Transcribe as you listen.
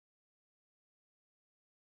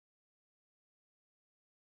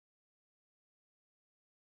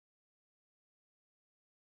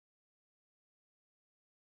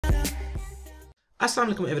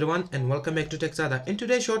Assalamualaikum everyone and welcome back to Zaada. In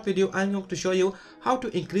today's short video, I'm going to show you how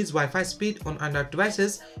to increase Wi-Fi speed on Android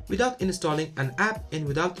devices without installing an app and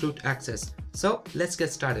without root access. So let's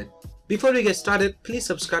get started. Before we get started, please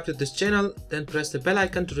subscribe to this channel, then press the bell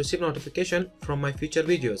icon to receive notification from my future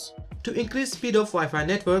videos. To increase speed of Wi-Fi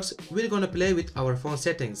networks, we're going to play with our phone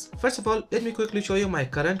settings. First of all, let me quickly show you my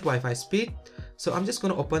current Wi-Fi speed. So I'm just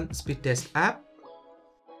going to open Speed Test app.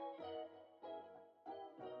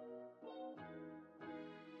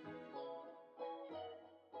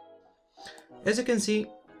 As you can see,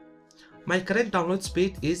 my current download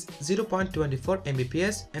speed is 0.24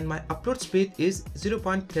 Mbps and my upload speed is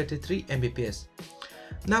 0.33 Mbps.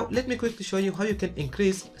 Now let me quickly show you how you can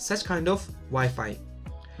increase such kind of Wi-Fi.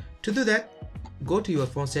 To do that, go to your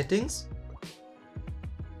phone settings,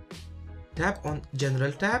 tap on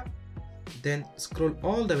General tab, then scroll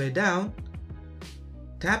all the way down,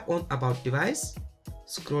 tap on About Device,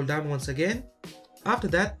 scroll down once again. After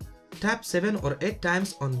that, tap 7 or 8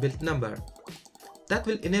 times on Build Number. That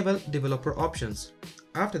will enable developer options.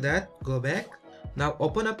 After that, go back. Now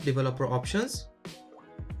open up developer options.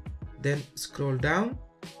 Then scroll down.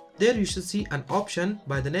 There you should see an option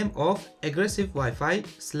by the name of Aggressive Wi-Fi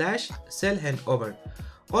 / Cell Handover.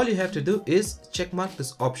 All you have to do is checkmark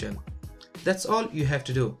this option. That's all you have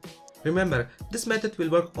to do. Remember, this method will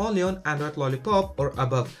work only on Android Lollipop or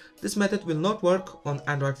above. This method will not work on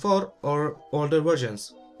Android 4 or older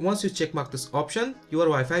versions. Once you checkmark this option, your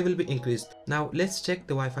Wi-Fi will be increased. Now let's check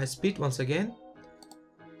the Wi-Fi speed once again.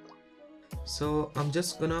 So I'm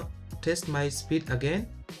just gonna test my speed again.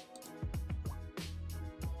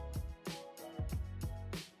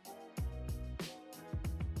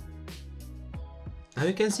 Now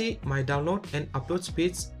you can see my download and upload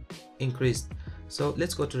speeds increased. So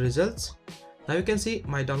let's go to results. Now you can see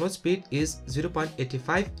my download speed is 0.85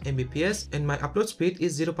 Mbps and my upload speed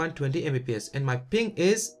is 0.20 Mbps and my ping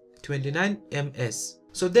is 29 ms.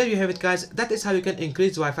 So there you have it guys, that is how you can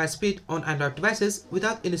increase Wi-Fi speed on Android devices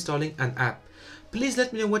without installing an app. Please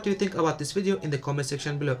let me know what you think about this video in the comment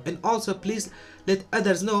section below, and also please let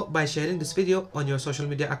others know by sharing this video on your social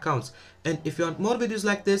media accounts. And if you want more videos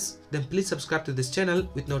like this, then please subscribe to this channel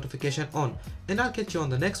with notification on, and I'll catch you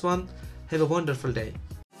on the next one. Have a wonderful day.